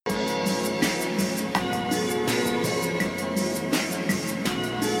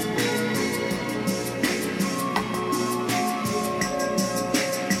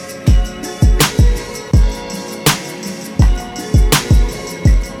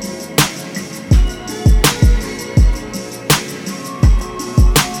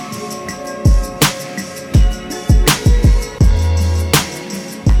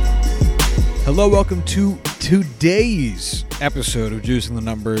Hello, welcome to today's episode of Juicing the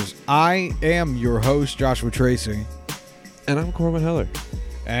Numbers. I am your host, Joshua Tracy. And I'm Corbin Heller.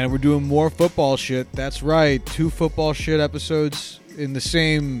 And we're doing more football shit. That's right, 2 football shit episodes in the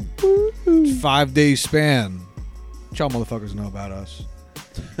same 5-day span. Which y'all motherfuckers know about us.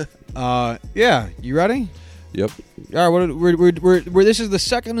 Yeah, you ready? Yep. All right, we're this is the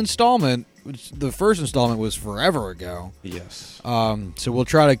second installment. The first installment was forever ago. Yes. So we'll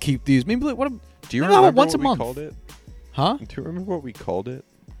try to keep these. Maybe Do you maybe remember once what a month. we called it? Huh? Do you remember what we called it?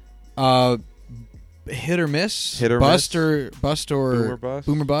 Hit or miss, Hit or bust miss? bust or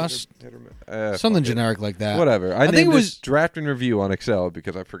Boomer bust? bust, Hit or miss? something Fuck it. generic like that. Whatever. I think named it was this draft and review on Excel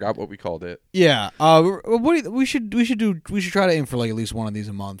because I forgot what we called it. Yeah. We should try to aim for like at least one of these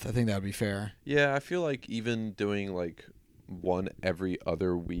a month. I think that would be fair. Yeah, I feel like even doing like one every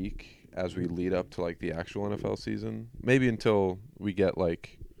other week as we lead up to like the actual NFL season, maybe until we get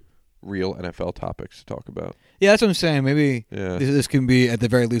like real NFL topics to talk about. Yeah, that's what I'm saying. Maybe Yeah. this can be at the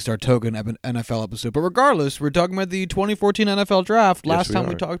very least our token NFL episode. But regardless, we're talking about the 2014 NFL draft. Yes, Last we time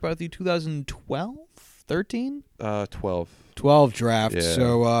we are. talked about the 2012, 13, 12. 12 draft. Yeah.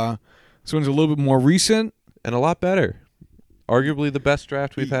 So this one's a little bit more recent. And a lot better. Arguably the best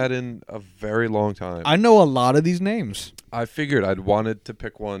draft we've had in a very long time. I know a lot of these names. I figured I'd wanted to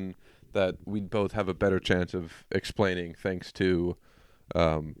pick one that we'd both have a better chance of explaining thanks to,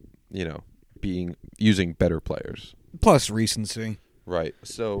 using better players. Plus recency. Right.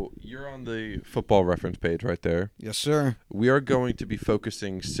 So you're on the football reference page right there. Yes, sir. We are going to be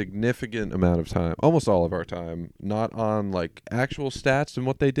focusing significant amount of time, almost all of our time, not on like actual stats and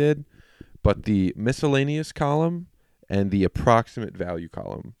what they did, but the miscellaneous column and the approximate value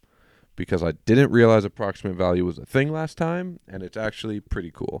column. Because I didn't realize approximate value was a thing last time, and it's actually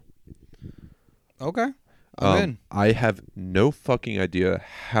pretty cool. Okay. I'm in. I have no fucking idea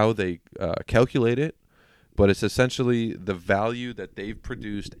how they calculate it, but it's essentially the value that they've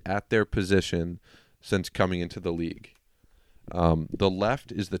produced at their position since coming into the league. The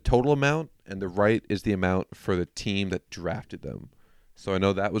left is the total amount, and the right is the amount for the team that drafted them. So I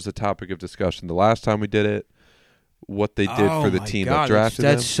know that was the topic of discussion the last time we did it. What they did for the team that drafted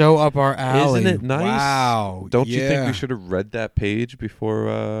them. That's so up our alley. Isn't it nice? Wow. Don't you think Yeah. we should have read that page before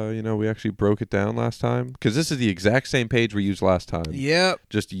we actually broke it down last time? Because this is the exact same page we used last time. Yep.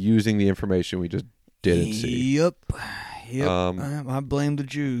 Just using the information we just didn't see. Yep. I blame the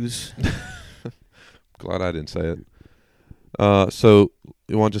Jews. Glad I didn't say it. So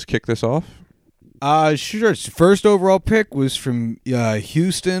you want to just kick this off? Sure. First overall pick was from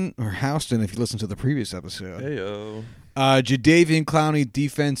Houston, if you listen to the previous episode. Heyo. Jadeveon Clowney,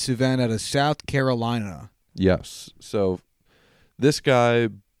 defensive end out of South Carolina. Yes. So this guy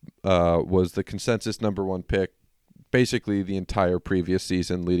was the consensus number 1 pick basically the entire previous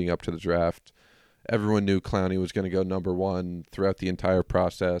season leading up to the draft. Everyone knew Clowney was going to go number 1 throughout the entire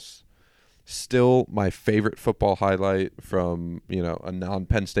process. Still, my favorite football highlight from, a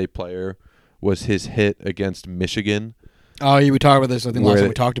non-Penn State player was his hit against Michigan. Oh, yeah, we talked about this. I think last time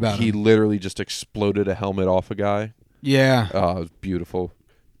we talked about he him. literally just exploded a helmet off a guy. Yeah. Oh, it was beautiful.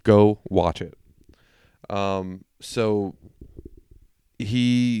 Go watch it. So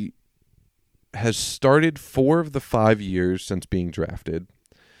he has started 4 of the 5 years since being drafted,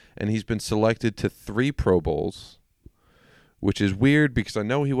 and he's been selected to 3 Pro Bowls, which is weird because I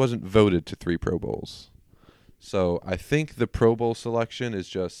know he wasn't voted to 3 Pro Bowls. So I think the Pro Bowl selection is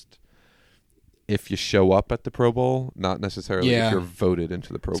just if you show up at the Pro Bowl, not necessarily if you're voted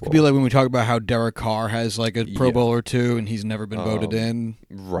into the Pro Bowl. It could be like when we talk about how Derek Carr has like a Pro Yeah. Bowl or 2 and he's never been voted in.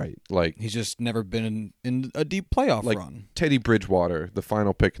 Right. Like He's just never been in a deep playoff run. Teddy Bridgewater, the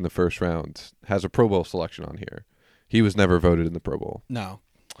final pick in the first round, has a Pro Bowl selection on here. He was never voted in the Pro Bowl. No.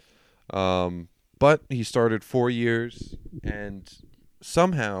 But he started 4 years, and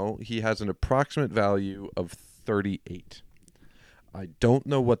somehow he has an approximate value of 38. I don't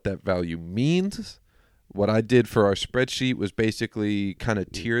know what that value means. What I did for our spreadsheet was basically kind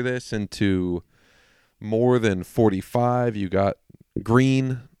of tier this into more than 45, you got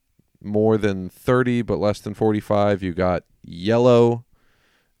green, more than 30 but less than 45, you got yellow.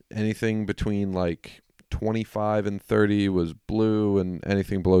 Anything between like 25 and 30 was blue, and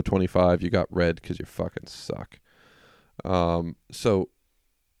anything below 25 you got red because you fucking suck. So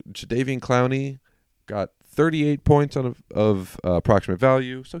Jadeveon Clowney got 38 points of approximate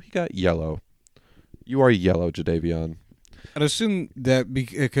value, so he got yellow. You are yellow, Jadeveon. I'd assume that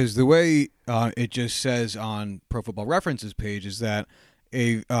because the way it just says on Pro Football References page is that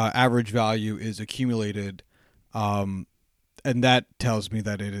a average value is accumulated, and that tells me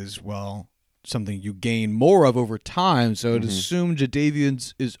that it is, something you gain more of over time. So I'd assume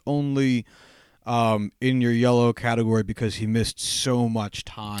Jadeveon's is only in your yellow category because he missed so much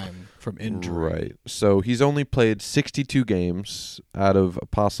time from injury. Right. So he's only played 62 games out of a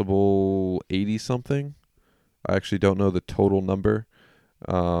possible 80-something. I actually don't know the total number.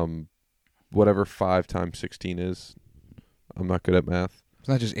 Whatever 5 times 16 is. I'm not good at math. Is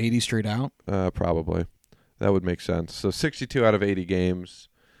that just 80 straight out? Probably. That would make sense. So 62 out of 80 games.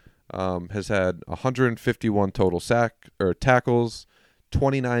 Has had 151 total tackles,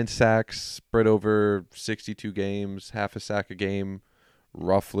 29 sacks spread over 62 games, half a sack a game,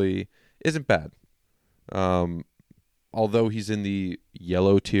 roughly. Isn't bad. Although he's in the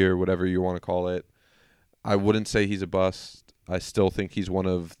yellow tier, whatever you want to call it, I wouldn't say he's a bust. I still think he's one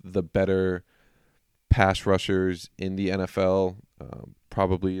of the better pass rushers in the NFL,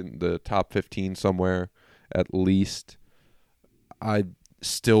 probably in the top 15 somewhere at least. I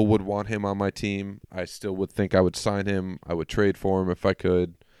still would want him on my team. I still would think I would sign him. I would trade for him if I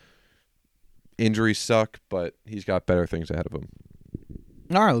could. Injuries suck, but he's got better things ahead of him.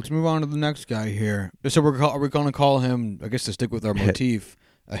 All right, let's move on to the next guy here. So are we going to call him, I guess to stick with our motif,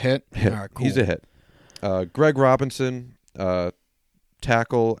 a hit? Hit. All right, cool. He's a hit. Greg Robinson,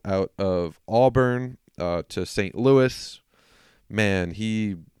 tackle out of Auburn to St. Louis. Man,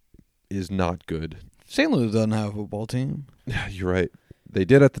 he is not good. St. Louis doesn't have a football team. You're right. They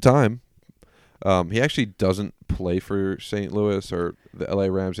did at the time. He actually doesn't play for St. Louis or the LA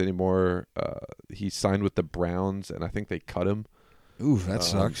Rams anymore. He signed with the Browns, and I think they cut him. Ooh, that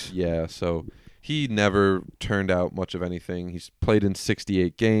sucks. Yeah, so he never turned out much of anything. He's played in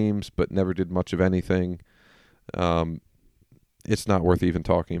 68 games, but never did much of anything. It's not worth even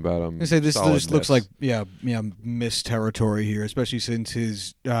talking about him. I say this looks like missed territory here, especially since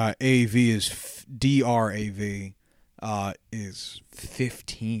his AV is DRAV is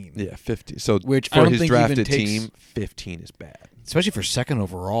 15. Yeah, 15. So which for I don't his think drafted even takes, team, 15 is bad. Especially for second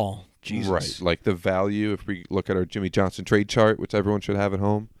overall. Jesus. Right. Like the value, if we look at our Jimmy Johnson trade chart, which everyone should have at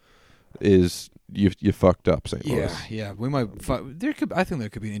home, is you fucked up, St. Louis. Yeah. We might. I think there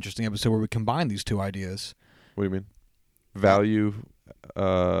could be an interesting episode where we combine these two ideas. What do you mean? Value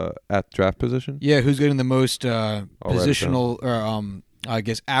at draft position? Yeah, who's getting the most positional, or I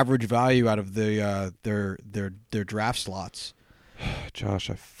guess average value out of the their draft slots?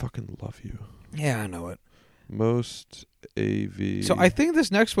 Josh, I fucking love you. Yeah, I know it. Most AV. So I think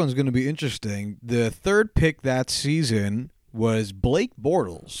this next one's going to be interesting. The third pick that season was Blake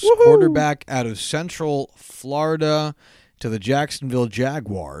Bortles, Woohoo! quarterback out of Central Florida, to the Jacksonville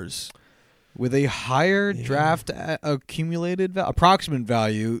Jaguars, with a higher draft accumulated approximate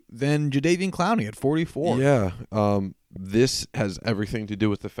value than Jadeveon Clowney at 44. Yeah. This has everything to do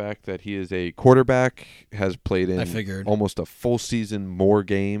with the fact that he is a quarterback, has played in almost a full season more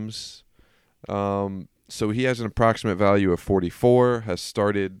games. So he has an approximate value of 44, has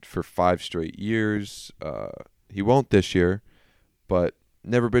started for 5 straight years. He won't this year, but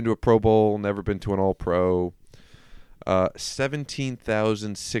never been to a Pro Bowl, never been to an All-Pro.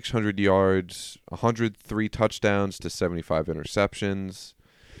 17,600 yards, 103 touchdowns to 75 interceptions,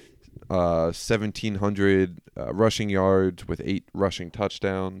 1,700 rushing yards with 8 rushing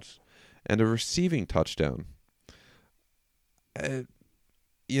touchdowns, and a receiving touchdown. If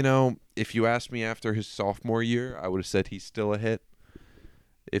you asked me after his sophomore year, I would have said he's still a hit.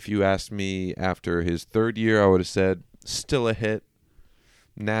 If you asked me after his third year, I would have said still a hit.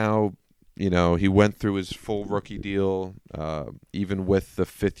 Now, he went through his full rookie deal, even with the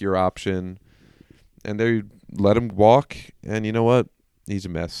 5th-year option, and they let him walk, and you know what? He's a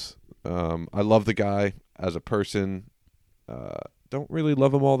mess. I love the guy as a person. Don't really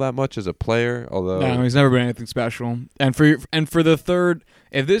love him all that much as a player, although no, he's never been anything special. And for the third,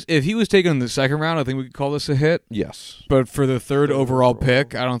 if he was taken in the second round, I think we could call this a hit. Yes. But for the third overall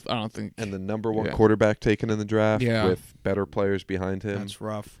pick, I don't think. And the number 1 quarterback taken in the draft with better players behind him. That's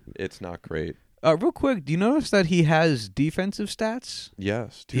rough. It's not great. Real quick, do you notice that he has defensive stats?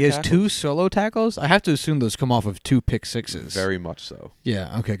 Yes. He has 2 solo tackles. I have to assume those come off of 2 pick sixes. Very much so.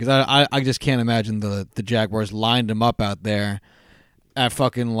 Yeah. Okay. Because I just can't imagine the Jaguars lined him up out there at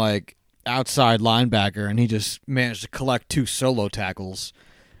fucking outside linebacker, and he just managed to collect 2 solo tackles,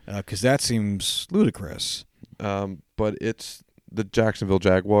 because that seems ludicrous. But it's the Jacksonville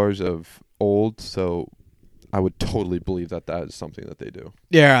Jaguars of old, so I would totally believe that is something that they do.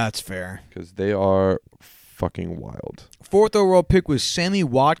 Yeah, that's fair. Because they are fucking wild. 4th overall pick was Sammy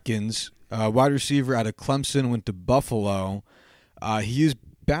Watkins, wide receiver out of Clemson, went to Buffalo. He's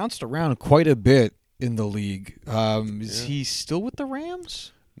bounced around quite a bit in the league. Is he still with the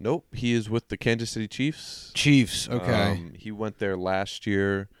Rams? Nope. He is with the Kansas City Chiefs. Chiefs, okay. He went there last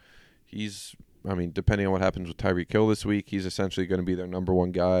year. Depending on what happens with Tyreek Hill this week, he's essentially going to be their number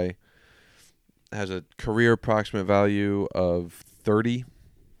 1 guy. has a career approximate value of 30,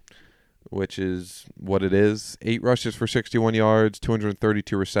 which is what it is. 8 rushes for 61 yards,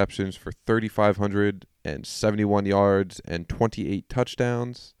 232 receptions for 3,571 yards, and 28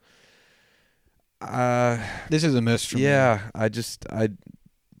 touchdowns. This is a miss for me. Yeah, I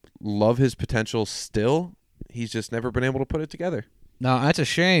love his potential still. He's just never been able to put it together. No, that's a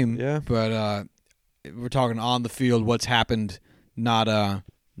shame. Yeah. But we're talking on the field. What's happened? Not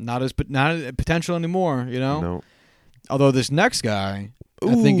potential anymore. You know. No. Although this next guy,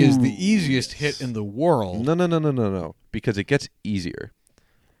 I think, is the easiest hit in the world. No. Because it gets easier.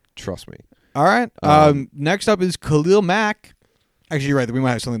 Trust me. All right. Next up is Khalil Mack. Actually, you're right. We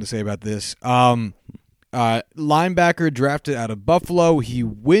might have something to say about this. Linebacker drafted out of Buffalo. He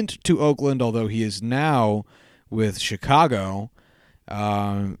went to Oakland, although he is now with Chicago.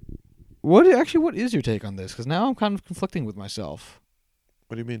 What is your take on this? Because now I'm kind of conflicting with myself.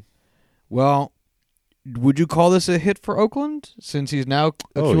 What do you mean? Well, would you call this a hit for Oakland since he's now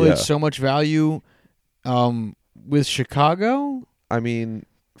accumulated so much value with Chicago? I mean,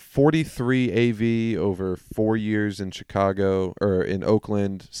 43 AV over 4 years in Chicago or in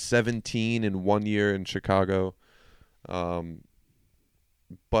Oakland, 17 in 1 year in Chicago.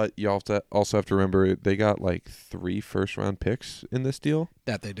 But you also have to remember they got like 3 first-round picks in this deal.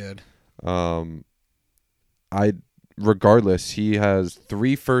 That they did. Regardless, he has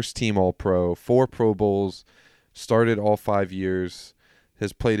 3 first-team All-Pro, 4 Pro Bowls, started all 5 years,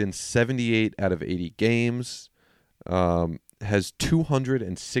 has played in 78 out of 80 games, has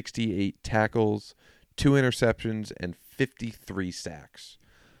 268 tackles, 2 interceptions, and 53 sacks.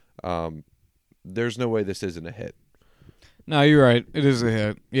 There's no way this isn't a hit. No, you're right. It is a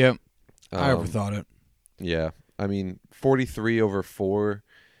hit. Yep. I overthought it. Yeah. I mean, 43 over 4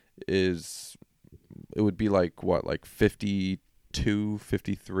 it would be like, what, like 52,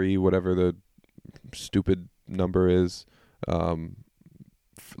 53, whatever the stupid number is.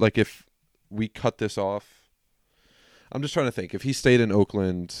 Like if we cut this off, I'm just trying to think. If he stayed in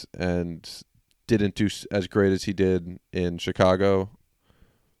Oakland and didn't do as great as he did in Chicago,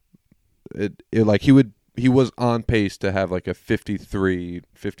 he was on pace to have like a 53,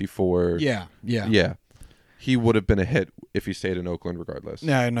 54. Yeah. He would have been a hit if he stayed in Oakland regardless.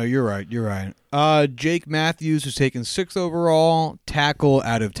 Yeah, no, you're right. Jake Matthews was taken 6th overall, tackle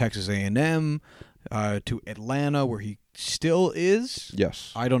out of Texas A&M to Atlanta, where he still is.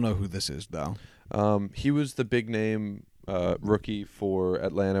 Yes. I don't know who this is, though. He was the big name rookie for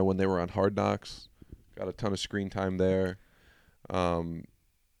Atlanta when they were on Hard Knocks. Got a ton of screen time there.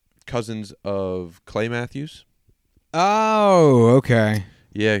 Cousins of Clay Matthews. Oh, okay.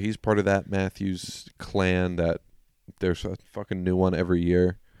 Yeah, he's part of that Matthews clan that there's a fucking new one every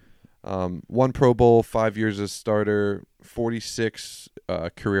year. 1 Pro Bowl, 5 years as starter, 46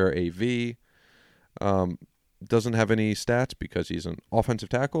 career AV. Doesn't have any stats because he's an offensive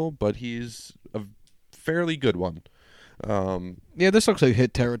tackle, but he's a fairly good one. Yeah, this looks like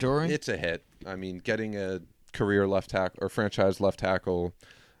hit territory. It's a hit. I mean, getting a career left tackle or franchise left tackle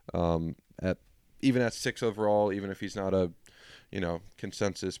at 6 overall, even if he's not a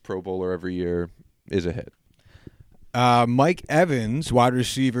consensus Pro Bowler every year, is a hit. Mike Evans, wide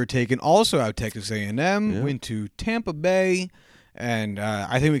receiver, taken also out of Texas A&M, went to Tampa Bay, and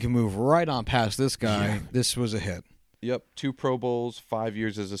I think we can move right on past this guy. Yeah. This was a hit. Yep, 2 Pro Bowls, 5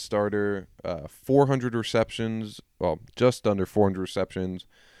 years as a starter, 400 receptions, well, just under 400 receptions,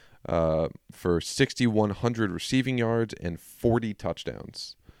 for 6,100 receiving yards and 40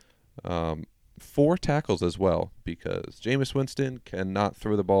 touchdowns. 4 tackles as well, because Jameis Winston cannot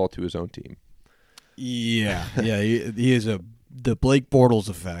throw the ball to his own team. Yeah, he is the Blake Bortles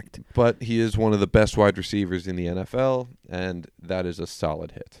effect. But he is one of the best wide receivers in the NFL, and that is a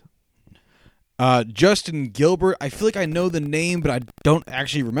solid hit. Justin Gilbert, I feel like I know the name, but I don't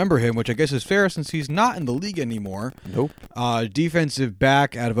actually remember him, which I guess is fair since he's not in the league anymore. Nope. Defensive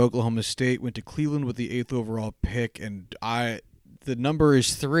back out of Oklahoma State, went to Cleveland with the 8th overall pick, and the number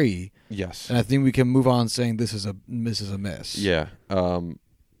is 3. Yes. And I think we can move on saying this is a miss. Yeah.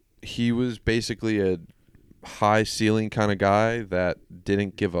 He was basically a high ceiling kind of guy that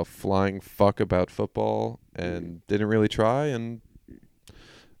didn't give a flying fuck about football and didn't really try and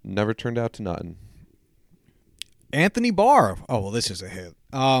never turned out to nothing. Anthony Barr. Oh, well, this is a hit.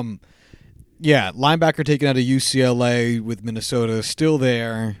 Yeah, linebacker taken out of UCLA with Minnesota, still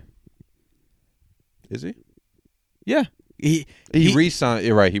there. Is he? Yeah. He re-signed.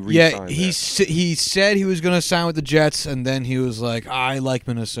 You're right. He re-signed. Yeah, he said he was going to sign with the Jets, and then he was like, "I like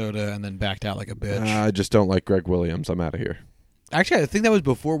Minnesota," and then backed out like a bitch. I just don't like Greg Williams. I'm out of here. Actually, I think that was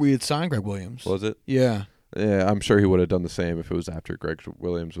before we had signed Greg Williams. Was it? Yeah. Yeah, I'm sure he would have done the same if it was after Greg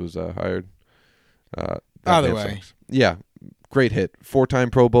Williams was hired. Either man way. sucks. Yeah, great hit. 4-time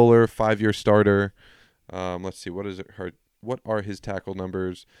Pro Bowler, 5-year starter. Let's see, what are his tackle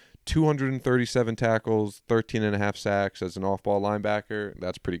numbers? 237 tackles, 13.5 sacks as an off-ball linebacker.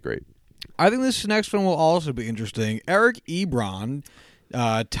 That's pretty great. I think this next one will also be interesting. Eric Ebron,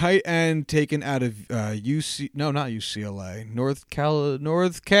 tight end taken out of not UCLA,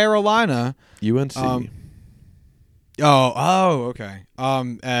 North Carolina. UNC. Okay.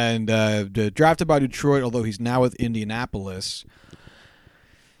 And drafted by Detroit, although he's now with Indianapolis.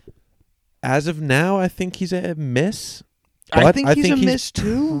 As of now, I think he's a miss. I think he's a miss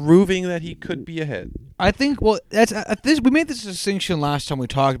too. Proving that he could be a hit. I think. Well, that's we made this distinction last time we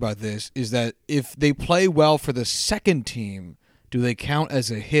talked about this. Is that if they play well for the second team, do they count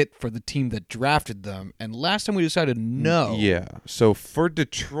as a hit for the team that drafted them? And last time we decided no. Yeah. So for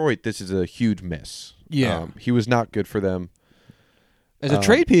Detroit, this is a huge miss. Yeah. He was not good for them. As a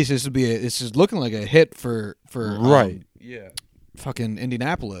trade piece, this is looking like a hit for right. Yeah. Fucking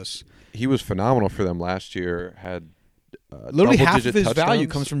Indianapolis. He was phenomenal for them last year. Had literally half of his touchdowns. value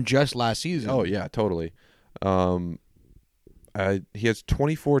comes from just last season. Oh yeah, totally. He has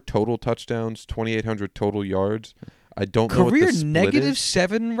 24 total touchdowns, 2,800 total yards. I don't know what the split negative is.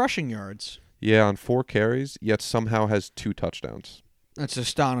 7 rushing yards. Yeah, on 4 carries, yet somehow has 2 touchdowns. That's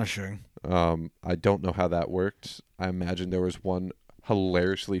astonishing. I don't know how that worked. I imagine there was one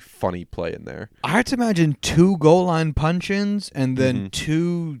hilariously funny play in there. I had to imagine 2 goal line punch-ins and then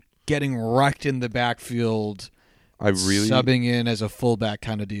 2 getting wrecked in the backfield. Subbing in as a fullback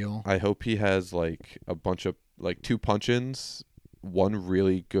kind of deal. I hope he has like a bunch of 2 punch-ins, one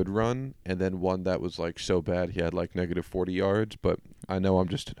really good run, and then one that was like so bad he had like negative 40 yards. But I know I'm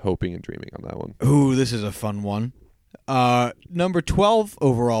just hoping and dreaming on that one. Ooh, this is a fun one. Number 12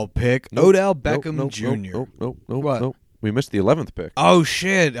 overall pick, Odell Beckham Jr. Nope. We missed the 11th pick. Oh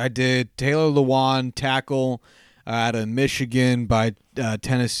shit, I did. Taylor Lewan, tackle out of Michigan by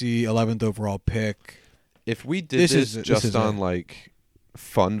Tennessee, 11th overall pick. If we did this on like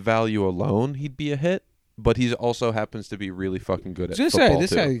fun value alone, he'd be a hit. But he also happens to be really fucking good at football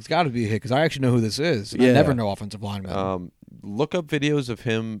this guy's got to be a hit because I actually know who this is. And I never know offensive linemen. Look up videos of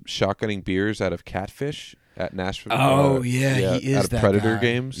him shotgunning beers out of Catfish at Nashville. Oh he is at that Predator guy.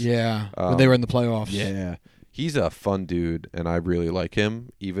 games. Yeah, when they were in the playoffs. Yeah, he's a fun dude, and I really like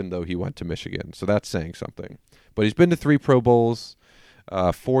him, even though he went to Michigan. So that's saying something. But he's been to 3 Pro Bowls,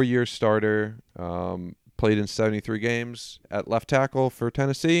 4-year starter, played in 73 games at left tackle for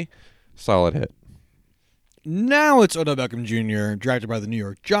Tennessee. Solid hit. Now it's Odell Beckham Jr., drafted by the New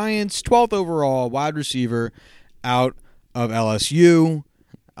York Giants, 12th overall, wide receiver out of LSU.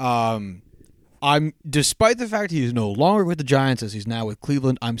 Despite the fact he is no longer with the Giants as he's now with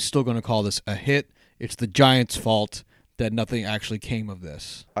Cleveland, I'm still going to call this a hit. It's the Giants' fault that nothing actually came of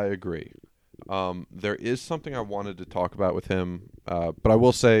this. I agree. There is something I wanted to talk about with him, but I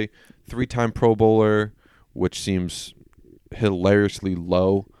will say 3-time Pro Bowler, which seems hilariously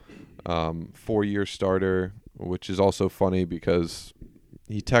low. 4-year starter, which is also funny because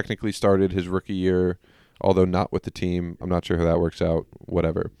he technically started his rookie year, although not with the team. I'm not sure how that works out.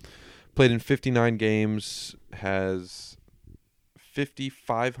 Whatever. Played in 59 games, has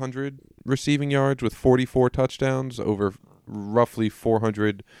 5,500 receiving yards with 44 touchdowns over roughly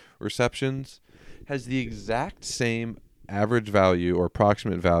 400 receptions. Has the exact same average value or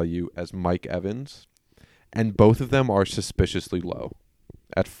approximate value as Mike Evans, and both of them are suspiciously low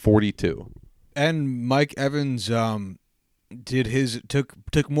at 42. And Mike Evans took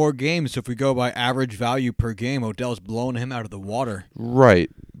more games. So if we go by average value per game, Odell's blowing him out of the water.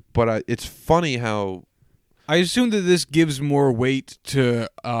 Right. But it's funny how I assume that this gives more weight to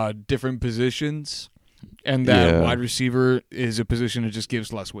different positions, and that wide receiver is a position it just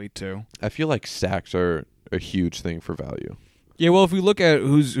gives less weight to. I feel like sacks are a huge thing for value. Yeah, well, if we look at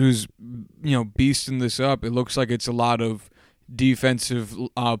who's beasting this up, it looks like it's a lot of defensive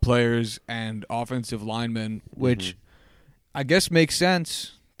players and offensive linemen, which I guess makes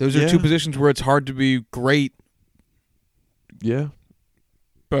sense. Those are 2 positions where it's hard to be great. Yeah.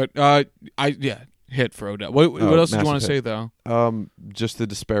 But hit for Odell. What else did you want to say though? Just the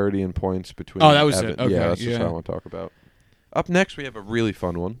disparity in points between. Oh, that was it. Okay, yeah, that's just what I want to talk about. Up next, we have a really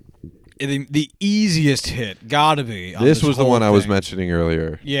fun one. The easiest hit, gotta be. This was the one I was mentioning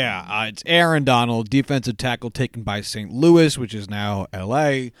earlier. Yeah, it's Aaron Donald, defensive tackle taken by St. Louis, which is now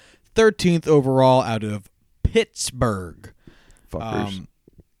L.A., 13th overall out of Pittsburgh. Fuckers.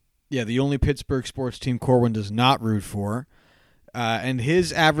 The only Pittsburgh sports team Corwin does not root for. And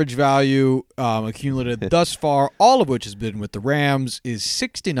his average value accumulated thus far, all of which has been with the Rams, is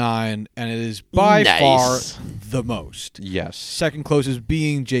 69, and it is by far the most. Yes. Second closest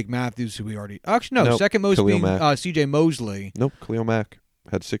being Jake Matthews, who we already... Actually, no. Nope. Second most Khalil being Mack. C.J. Mosley. Nope. Khalil Mack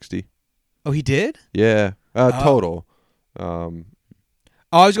had 60. Oh, he did? Yeah. Total. I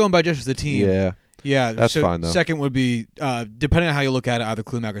was going by just the team. Yeah. Yeah, That's so fine, though. Second would be, depending on how you look at it, either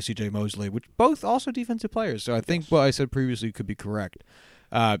Khalil Mack or C.J. Mosley, which both also defensive players. So I think what I said previously could be correct.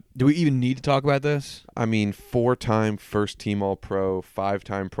 Do we even need to talk about this? I mean, 4-time first-team All-Pro,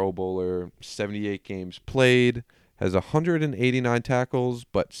 5-time Pro Bowler, 78 games played, has 189 tackles,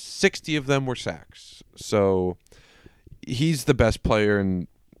 but 60 of them were sacks. So he's the best player in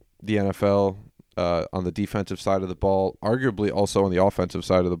the NFL on the defensive side of the ball, arguably also on the offensive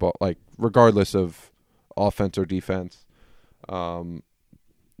side of the ball, like regardless of offense or defense. The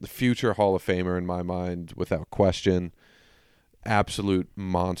future Hall of Famer in my mind, without question. Absolute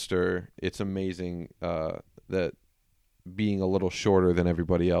monster. It's amazing that being a little shorter than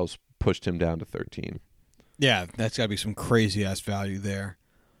everybody else pushed him down to 13. Yeah, that's got to be some crazy-ass value there.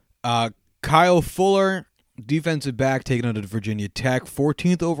 Kyle Fuller, defensive back, taken out of Virginia Tech,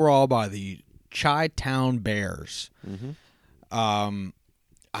 14th overall by the Chi-Town Bears. Mm-hmm.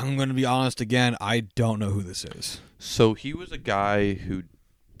 I'm going to be honest again, I don't know who this is. So he was a guy who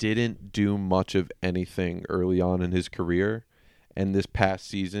didn't do much of anything early on in his career, and this past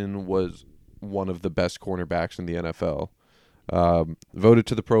season was one of the best cornerbacks in the NFL. Voted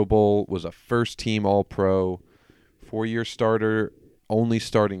to the Pro Bowl, was a first-team All-Pro, 4-year starter, only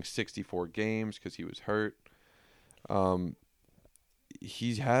starting 64 games because he was hurt.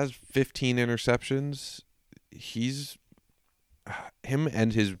 He has 15 interceptions. Him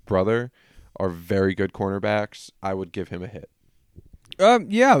and his brother are very good cornerbacks. I would give him a hit.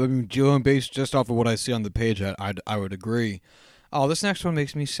 Yeah, I mean, based just off of what I see on the page, I would agree. Oh, this next one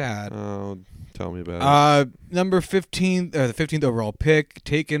makes me sad. Oh, tell me about it. Number 15, the 15th overall pick,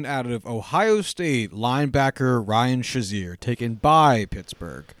 taken out of Ohio State, linebacker Ryan Shazier, taken by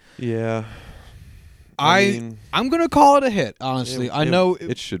Pittsburgh. Yeah. I'm gonna call it a hit. Honestly, I know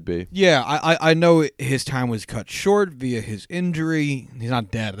it should be. Yeah, I know his time was cut short via his injury. He's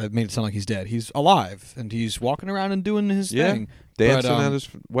not dead. That made it sound like he's dead. He's alive and he's walking around and doing his thing. Dancing at his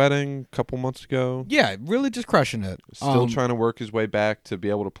wedding a couple months ago. Yeah, really just crushing it. Still trying to work his way back to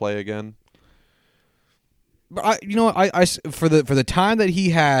be able to play again. But I for the time that he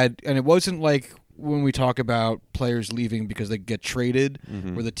had, and it wasn't like when we talk about players leaving because they get traded,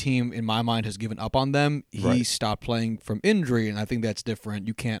 where the team, in my mind, has given up on them. He stopped playing from injury, and I think that's different.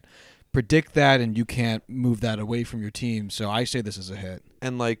 You can't predict that, and you can't move that away from your team. So I say this is a hit.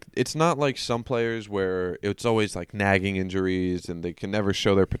 And it's not like some players where it's always like nagging injuries, and they can never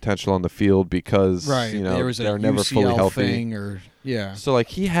show their potential on the field because they're never fully healthy. So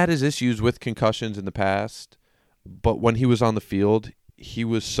he had his issues with concussions in the past, but when he was on the field, he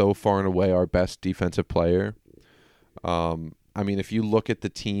was so far and away our best defensive player. I mean, if you look at the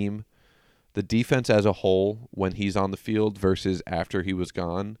team, the defense as a whole, when he's on the field versus after he was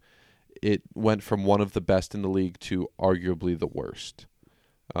gone, it went from one of the best in the league to arguably the worst.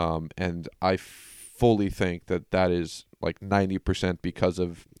 And I fully think that is like 90% because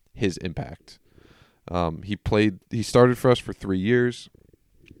of his impact. He started for us for 3 years,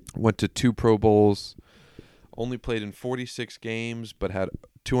 went to 2 Pro Bowls, only played in 46 games, but had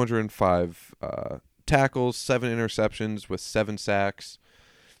 205 tackles, 7 interceptions with 7 sacks.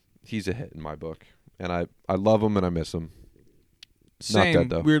 He's a hit in my book, and I love him and I miss him. Same, not dead,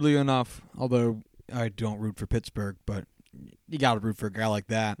 though. Weirdly enough, although I don't root for Pittsburgh, but you got to root for a guy like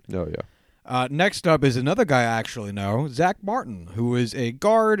that. Oh, yeah. Next up is another guy I actually know, Zach Martin, who is a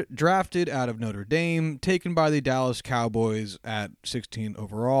guard drafted out of Notre Dame, taken by the Dallas Cowboys at 16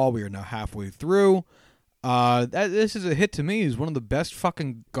 overall. We are now halfway through. This is a hit to me. He's one of the best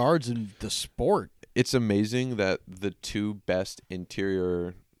fucking guards in the sport. It's amazing that the 2 best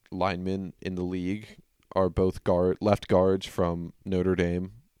interior linemen in the league are both left guards from Notre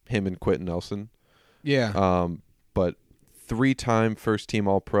Dame, him and Quentin Nelson. Yeah. But 3-time first-team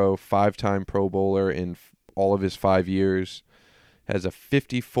All-Pro, 5-time Pro Bowler in all of his 5 years, has a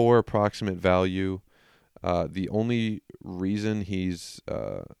 54 approximate value. The only reason he's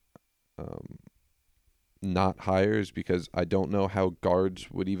not higher is because I don't know how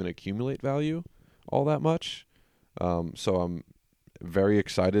guards would even accumulate value all that much. So I'm very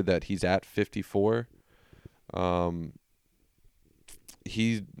excited that he's at 54.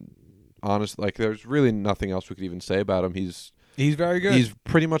 He honestly, there's really nothing else we could even say about him. He's very good. He's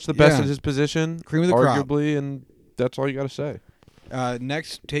pretty much the best at his position, cream of the crop, arguably, and that's all you got to say.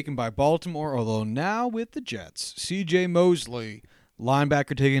 Next, taken by Baltimore, although now with the Jets. C.J. Mosley,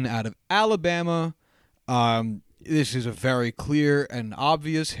 linebacker taken out of Alabama. This is a very clear and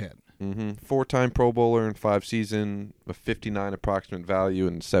obvious hit. 4-time Pro Bowler in 5 seasons, a 59 approximate value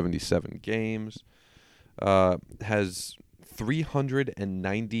in 77 games. Has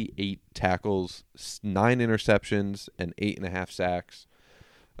 398 tackles, 9 interceptions, and 8.5 sacks.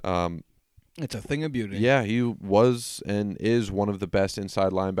 It's a thing of beauty. Yeah, he was and is one of the best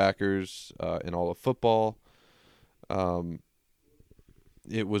inside linebackers in all of football.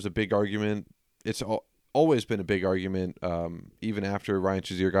 It was a big argument. It's always been a big argument, even after Ryan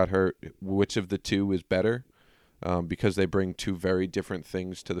Shazier got hurt, which of the two is better, because they bring two very different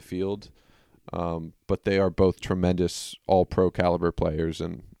things to the field. But they are both tremendous all-pro caliber players,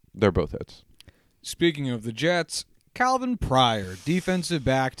 and they're both hits. Speaking of the Jets, Calvin Pryor, defensive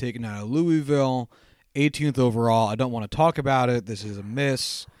back taken out of Louisville, 18th overall. I don't want to talk about it. This is a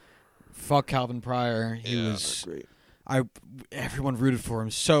miss. Fuck Calvin Pryor. He was great. Everyone rooted for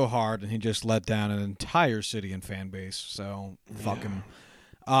him so hard, and he just let down an entire city and fan base. So fuck him.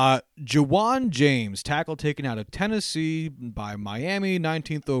 Jawan James, tackle taken out of Tennessee by Miami,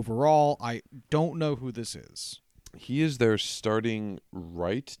 19th overall. I don't know who this is. He is their starting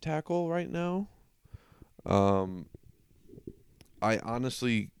right tackle right now. I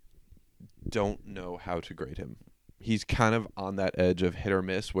honestly don't know how to grade him. He's kind of on that edge of hit or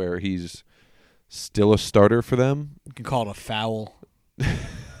miss where he's still a starter for them. You can call it a foul.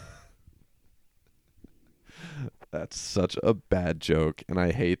 That's such a bad joke, and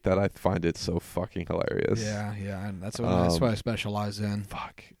I hate that. I find it so fucking hilarious. Yeah, and that's what I specialize in.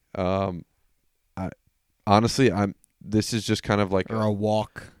 Fuck. This is just kind of like Or a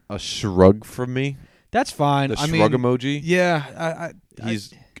walk. a shrug from me. That's fine. The shrug emoji. Yeah,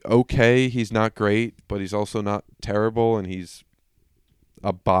 He's okay. He's not great, but he's also not terrible, and he's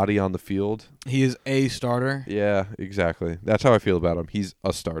a body on the field. He is a starter. Yeah, exactly. That's how I feel about him. He's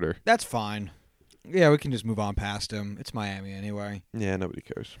a starter. That's fine. Yeah, we can just move on past him. It's Miami anyway. Yeah, nobody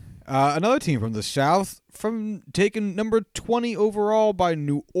cares. Another team from the South, taken number 20 overall by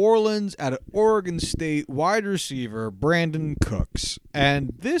New Orleans at Oregon State, wide receiver Brandon Cooks.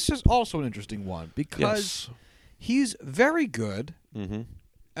 And this is also an interesting one because he's very good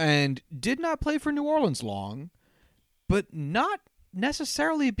and did not play for New Orleans long, but not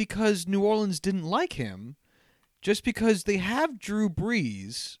necessarily because New Orleans didn't like him, just because they have Drew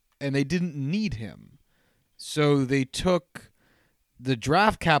Brees and they didn't need him. So they took the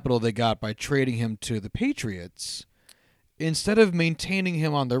draft capital they got by trading him to the Patriots instead of maintaining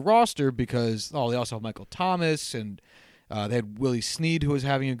him on their roster because, they also have Michael Thomas and they had Willie Snead, who was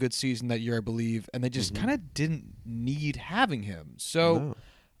having a good season that year, I believe, and they just kind of didn't need having him. So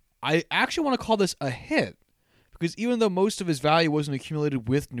I actually want to call this a hit because even though most of his value wasn't accumulated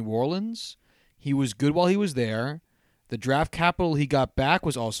with New Orleans, he was good while he was there. The draft capital he got back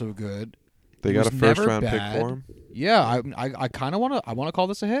was also good. They got a first-round pick for him. Yeah, I kind of want to call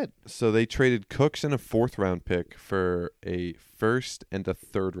this a hit. So they traded Cooks and a 4th-round pick for a 1st and a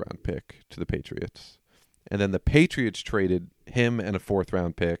 3rd-round pick to the Patriots. And then the Patriots traded him and a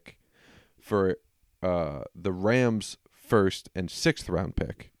 4th-round pick for the Rams' 1st and 6th-round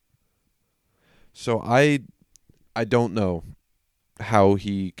pick. So I don't know how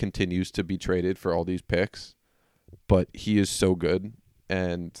he continues to be traded for all these picks, but he is so good,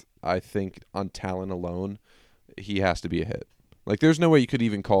 and I think on talent alone, he has to be a hit. Like, there's no way you could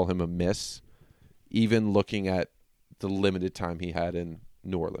even call him a miss, even looking at the limited time he had in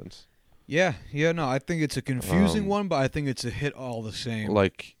New Orleans. Yeah, no, I think it's a confusing one, but I think it's a hit all the same.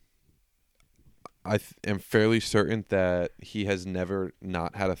 Like, I am fairly certain that he has never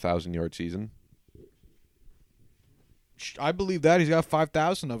not had a 1,000-yard season. I believe that. He's got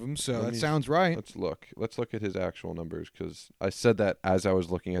 5,000 of them, so that sounds right. Let's look at his actual numbers, because I said that as I was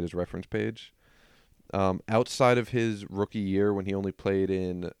looking at his reference page. Outside of his rookie year, when he only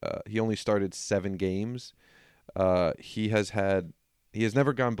he only started 7 games, he has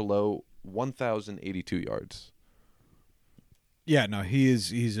never gone below 1,082 yards. Yeah, no,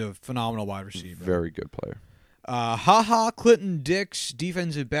 he's a phenomenal wide receiver. Very good player. Clinton Dix,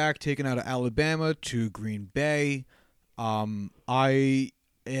 defensive back taken out of Alabama to Green Bay. I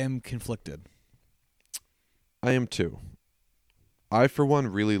am conflicted. I am too. I, for one,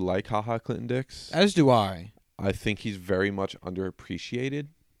 really like Clinton Dix. As do I. I think he's very much underappreciated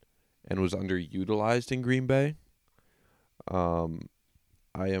and was underutilized in Green Bay. I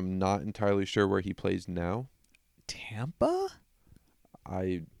am not entirely sure where he plays now. Tampa?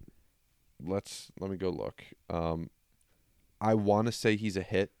 Let me go look. I want to say he's a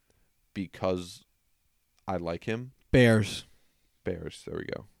hit because I like him. Bears. Bears. There we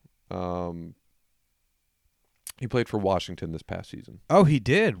go. He played for Washington this past season. Oh, he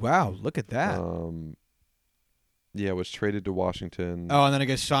did. Wow, look at that. Yeah, was traded to Washington. Oh, and then I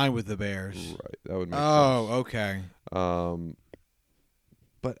guess signed with the Bears. Right, that would make sense. Oh, okay.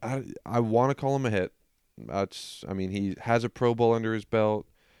 But I want to call him a hit. He has a Pro Bowl under his belt.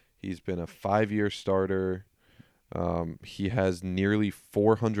 He's been a 5-year starter. He has nearly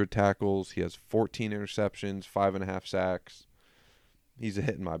 400 tackles. He has 14 interceptions, 5.5 sacks. He's a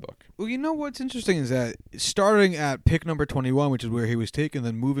hit in my book. Well, you know what's interesting is that starting at pick number 21, which is where he was taken,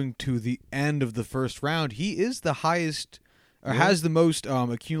 then moving to the end of the first round, he is the highest, or has the most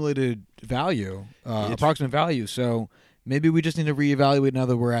accumulated value, approximate value. So maybe we just need to reevaluate now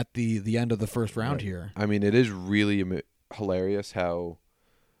that we're at the end of the first round here. I mean, it is really hilarious how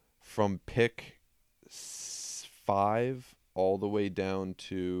from pick 5 all the way down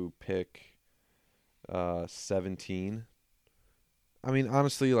to pick 17. I mean,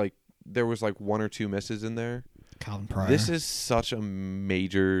 honestly, like there was like 1 or 2 misses in there. Calvin Pryor. This is such a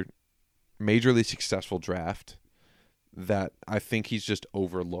majorly successful draft that I think he's just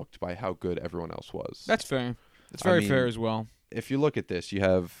overlooked by how good everyone else was. That's fair. It's very fair as well. If you look at this, you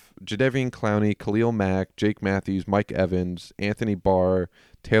have Jadeveon Clowney, Khalil Mack, Jake Matthews, Mike Evans, Anthony Barr,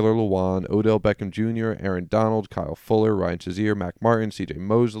 Taylor Lewan, Odell Beckham Jr., Aaron Donald, Kyle Fuller, Ryan Shazier, Mac Martin, C.J.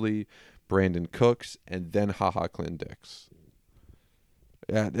 Mosley, Brandon Cooks, and then Clinton Dix.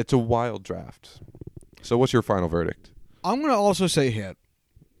 Yeah, it's a wild draft. So what's your final verdict? I'm going to also say hit.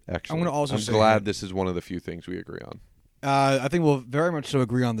 Excellent. I'm glad this is one of the few things we agree on. I think we'll very much so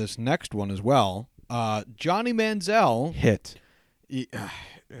agree on this next one as well. Johnny Manziel hit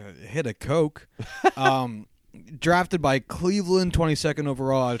a Coke. Drafted by Cleveland, 22nd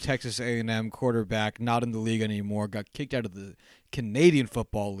overall out of Texas A&M, quarterback, not in the league anymore. Got kicked out of the Canadian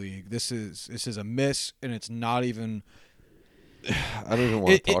Football League. This is a miss, and it's not even. I don't even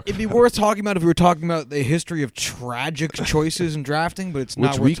want to talk about it. It'd be worth talking about if we were talking about the history of tragic choices in drafting, but it's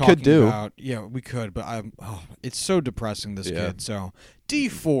not Which worth we talking could do. about. Yeah, we could, but it's so depressing, this kid. So, D.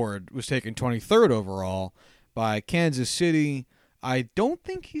 Ford was taken 23rd overall by Kansas City. I don't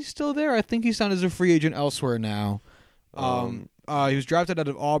think he's still there. I think he's signed as a free agent elsewhere now. He was drafted out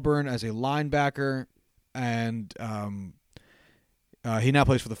of Auburn as a linebacker, and he now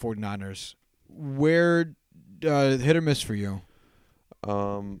plays for the 49ers. Where hit or miss for you?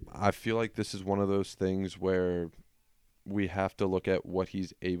 I feel like this is one of those things where we have to look at what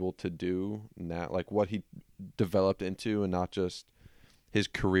he's able to do now, like what he developed into, and not just his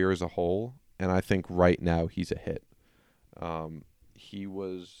career as a whole. And I think right now he's a hit. He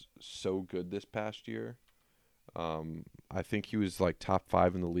was so good this past year. I think he was like top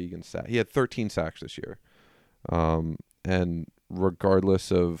 5 in the league in sacks. He had 13 sacks this year. And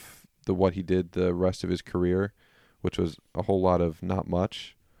regardless of what he did the rest of his career, which was a whole lot of not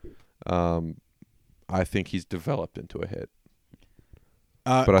much, I think he's developed into a hit.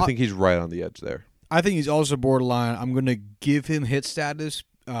 But I think he's right on the edge there. I think he's also borderline. I'm going to give him hit status,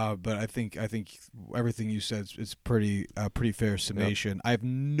 but I think everything you said is pretty fair summation. Yep. I have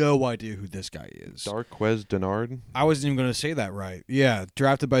no idea who this guy is. Darqueze Dennard? I wasn't even going to say that right. Yeah,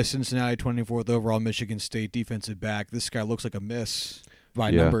 drafted by Cincinnati, 24th overall, Michigan State defensive back. This guy looks like a miss by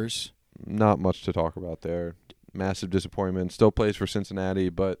numbers. Not much to talk about there. Massive disappointment. Still plays for Cincinnati,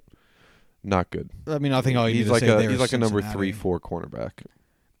 but not good. I mean, I think all you he's need like to say there he's is like Cincinnati. A number 3-4 cornerback.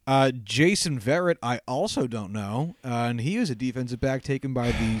 Jason Verrett, I also don't know, and he is a defensive back taken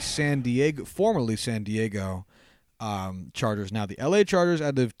by the formerly San Diego Chargers, now the LA Chargers,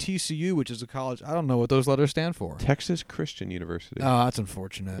 out of TCU, which is a college. I don't know what those letters stand for. Texas Christian University. Oh, that's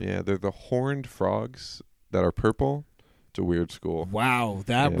unfortunate. Yeah, they're the horned frogs that are purple. It's a weird school. Wow,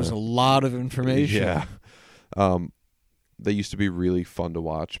 that was a lot of information. Yeah. They used to be really fun to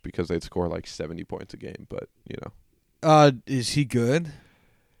watch because they'd score like 70 points a game, but, you know. Is he good?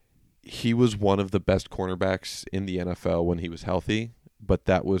 He was one of the best cornerbacks in the NFL when he was healthy, but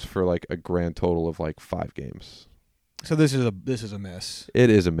that was for like a grand total of like 5 games. So this is a miss. It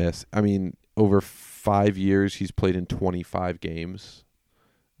is a miss. I mean, over 5 years, he's played in 25 games.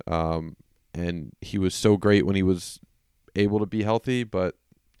 And he was so great when he was able to be healthy, but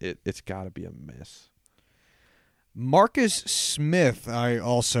it's got to be a miss. Marcus Smith, I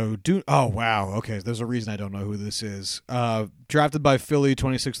also do. Oh, wow. Okay, there's a reason I don't know who this is. Drafted by Philly,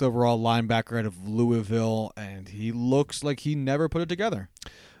 26th overall linebacker out of Louisville, and he looks like he never put it together.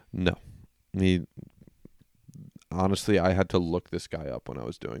 No. Honestly, I had to look this guy up when I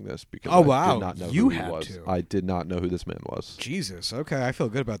was doing this because I did not know who he was. To. I did not know who this man was. Jesus. Okay, I feel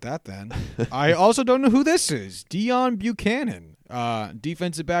good about that then. I also don't know who this is. Deion Buchanan,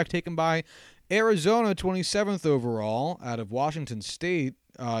 defensive back taken by Arizona, 27th overall out of Washington State.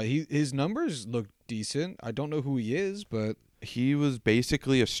 His numbers look decent. I don't know who he is, but He was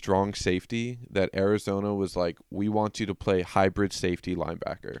basically a strong safety that Arizona was like, we want you to play hybrid safety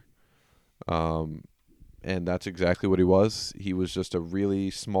linebacker. And that's exactly what he was. He was just a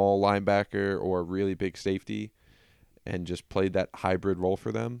really small linebacker or a really big safety and just played that hybrid role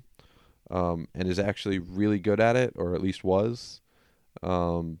for them, and is actually really good at it, or at least was. I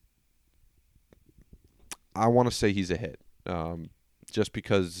want to say he's a hit, just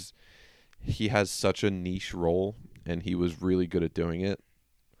because he has such a niche role and he was really good at doing it.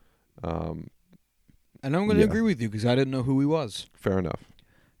 And I'm going to agree with you because I didn't know who he was. Fair enough.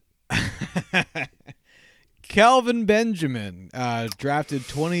 Kelvin Benjamin, drafted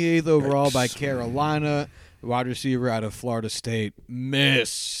 28th overall by Carolina, wide receiver out of Florida State.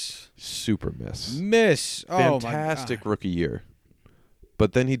 Super miss. Oh, Fantastic rookie year.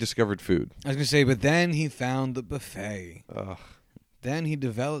 But then he discovered food. I was going to say, but then he found the buffet. Ugh. Then he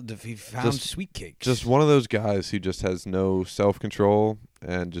found sweet cakes. Just one of those guys who just has no self-control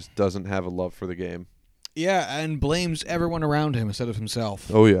and just doesn't have a love for the game. Yeah, and blames everyone around him instead of himself.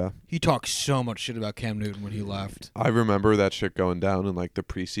 Oh, yeah. He talked so much shit about Cam Newton when he left. I remember that shit going down in like the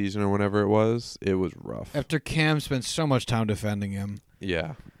preseason or whenever it was. It was rough. After Cam spent so much time defending him.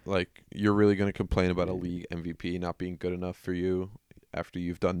 Yeah. Like, you're really going to complain about a league MVP not being good enough for you after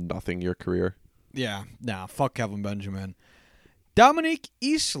you've done nothing your career? Yeah. Nah, fuck Kelvin Benjamin. Dominique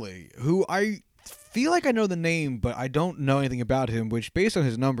Easley, who I feel like I know the name, but I don't know anything about him, which, based on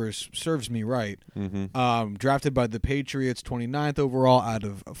his numbers, serves me right. Mm-hmm. Drafted by the Patriots, 29th overall out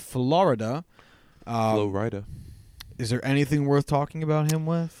of Florida. Florida. Is there anything worth talking about him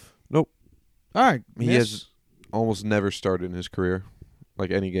with? Nope. All right. He has almost never started in his career,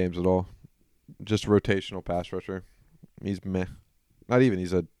 like any games at all. Just rotational pass rusher. He's meh. Not even.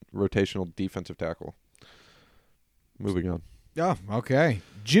 He's a rotational defensive tackle. Moving on. Oh, okay.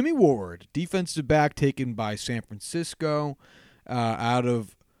 Jimmy Ward, defensive back taken by San Francisco, out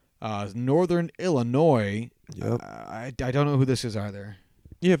of Northern Illinois. Yep. I don't know who this is either.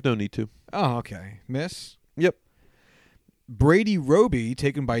 You have no need to. Oh, okay. Miss? Yep. Brady Roby,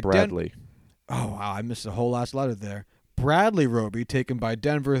 taken by Bradley. Oh, wow. I missed the whole last letter there. Bradley Roby, taken by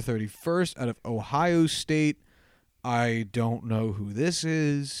Denver, 31st, out of Ohio State. I don't know who this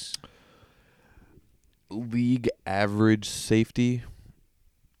is. League average safety.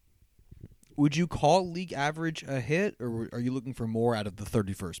 Would you call league average a hit, or are you looking for more out of the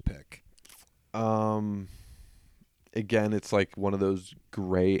 31st pick? Again, it's like one of those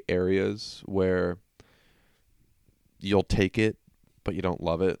gray areas where you'll take it, but you don't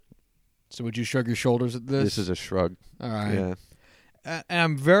love it. So would you shrug your shoulders at this? This is a shrug. All right. Yeah. And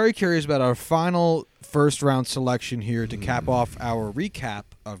I'm very curious about our final first-round selection here to cap off our recap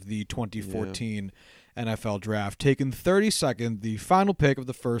of the 2014 NFL Draft. Taken 32nd, the final pick of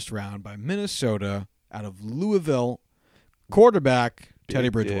the first round by Minnesota out of Louisville, quarterback Teddy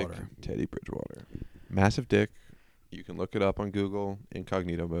Bridgewater. Teddy Bridgewater. Massive dick. You can look it up on Google,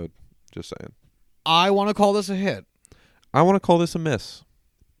 incognito mode. Just saying. I want to call this a hit. I want to call this a miss.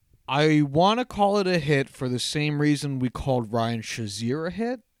 I want to call it a hit for the same reason we called Ryan Shazier a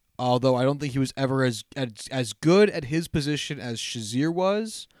hit, although I don't think he was ever as good at his position as Shazier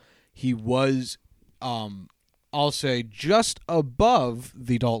was. He was, I'll say, just above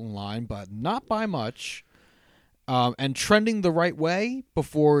the Dalton line, but not by much, and trending the right way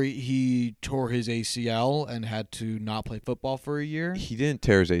before he tore his ACL and had to not play football for a year. He didn't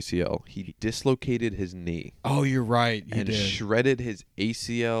tear his ACL. He dislocated his knee. Oh, you're right. He and did. Shredded his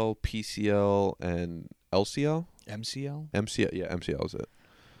ACL, PCL, and LCL? MCL? MCL. Yeah, MCL is it.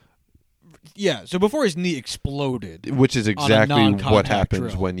 Yeah, so before his knee exploded. Which is exactly what non-contact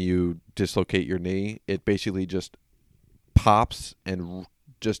happens drill. when you dislocate your knee. It basically just pops and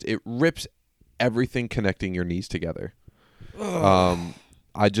just it rips everything connecting your knees together.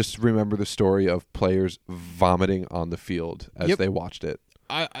 I just remember the story of players vomiting on the field as they watched it.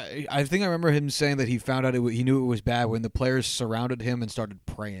 I think I remember him saying that he found out he knew it was bad when the players surrounded him and started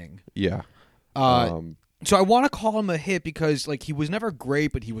praying. Yeah. So I want to call him a hit because like he was never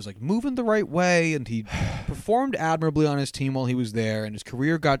great, but he was like moving the right way and he performed admirably on his team while he was there, and his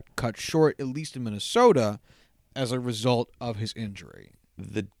career got cut short, at least in Minnesota, as a result of his injury.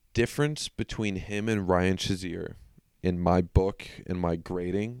 The difference between him and Ryan Shazier in my book and my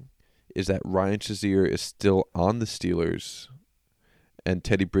grading is that Ryan Shazier is still on the Steelers and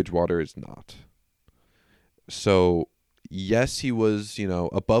Teddy Bridgewater is not. So, yes, he was,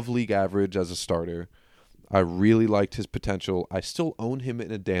 above league average as a starter. I really liked his potential. I still own him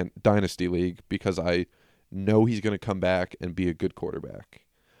in a dynasty league because I know he's going to come back and be a good quarterback.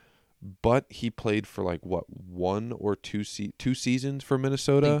 but he played for like what, one or two seasons for I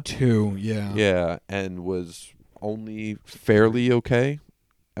Minnesota. think 2, yeah. Yeah, and was only fairly okay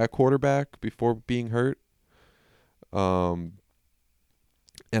at quarterback before being hurt. And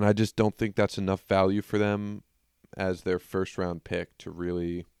I just don't think that's enough value for them as their first round pick to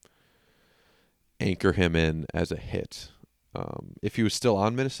really anchor him in as a hit. If he was still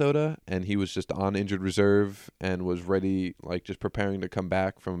on Minnesota and he was just on injured reserve and was ready, like just preparing to come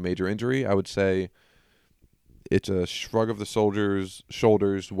back from a major injury, I would say it's a shrug of the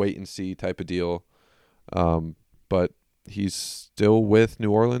shoulders, wait and see type of deal. But he's still with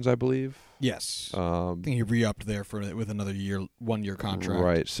New Orleans, I believe. Yes. I think he re-upped there with another 1-year contract.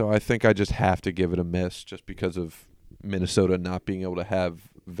 Right. So I think I just have to give it a miss just because of Minnesota not being able to have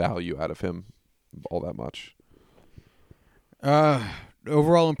value out of him all that much.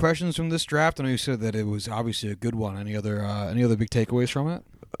 Overall impressions from this draft? I know you said that it was obviously a good one. Any other big takeaways from it?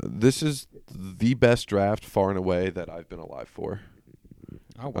 This is the best draft far and away that I've been alive for.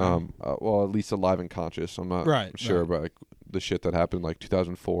 Oh, wow. Well, at least alive and conscious. I'm not sure about like the shit that happened like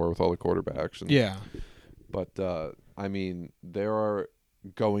 2004 with all the quarterbacks. Yeah. But I mean, there are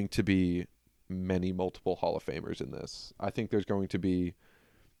going to be many multiple Hall of Famers in this. I think there's going to be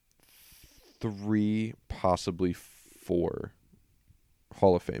 3, possibly 4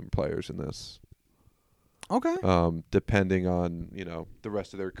 Hall of Fame players in this. Okay. Depending on, the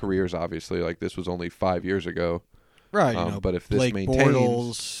rest of their careers, obviously. Like, this was only 5 years ago. Right, but if this Blake maintains...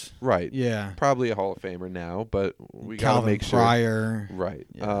 Bortles. Right. Yeah. Probably a Hall of Famer now, but we got to make sure... Pryor. Right.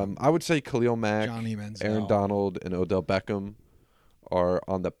 Yeah. I would say Khalil Mack, Johnny Manziel, Aaron Donald, and Odell Beckham are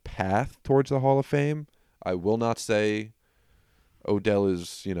on the path towards the Hall of Fame. I will not say Odell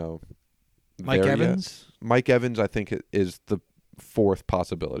is, Mike Evans? Yet. Mike Evans, I think, is the 4th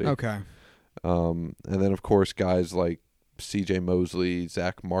possibility. Okay. And then, of course, guys like C.J. Mosley,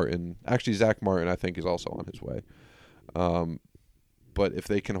 Zach Martin. Actually, Zach Martin, I think, is also on his way. But if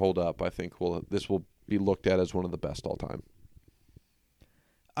they can hold up, I think this will be looked at as one of the best all time.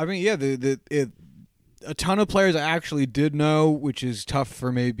 I mean, yeah, a ton of players I actually did know, which is tough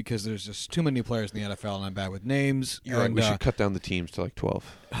for me because there's just too many players in the NFL, and I'm bad with names. You're right. We should cut down the teams to like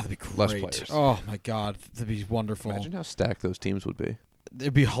 12. Oh, that'd be great. Less players. Oh my God, that'd be wonderful. Imagine how stacked those teams would be.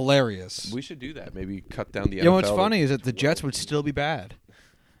 It'd be hilarious. We should do that. Maybe cut down the NFL. You know what's funny is that the Jets would still be bad.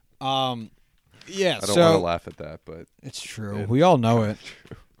 Yeah, I don't want to laugh at that, but it's true. We all know it.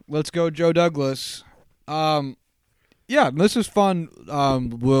 Let's go, Joe Douglas. Yeah, this is fun.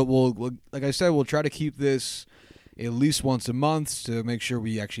 We'll like I said, we'll try to keep this at least once a month to make sure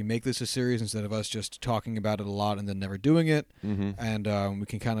we actually make this a series instead of us just talking about it a lot and then never doing it. Mm-hmm. And we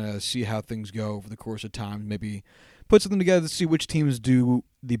can kind of see how things go over the course of time. Maybe put something together to see which teams do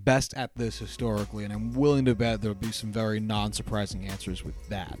the best at this historically. And I'm willing to bet there'll be some very non-surprising answers with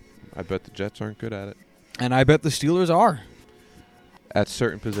that. I bet the Jets aren't good at it. And I bet the Steelers are. At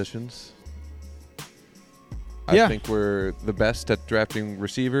certain positions. Yeah. I think we're the best at drafting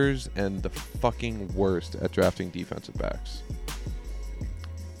receivers and the fucking worst at drafting defensive backs.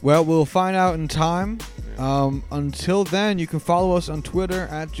 Well, we'll find out in time. Until then, you can follow us on Twitter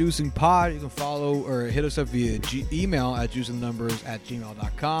at JuicingPod. You can follow or hit us up via email at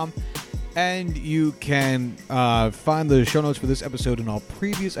juicingthenumbers@gmail.com. And you can find the show notes for this episode and all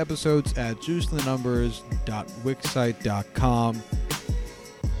previous episodes at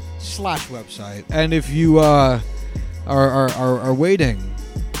juicingthenumbers.wixsite.com/website. And if you are waiting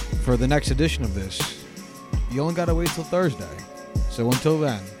for the next edition of this, you only got to wait till Thursday. So until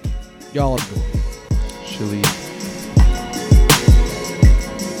then, y'all have a good one. Chili.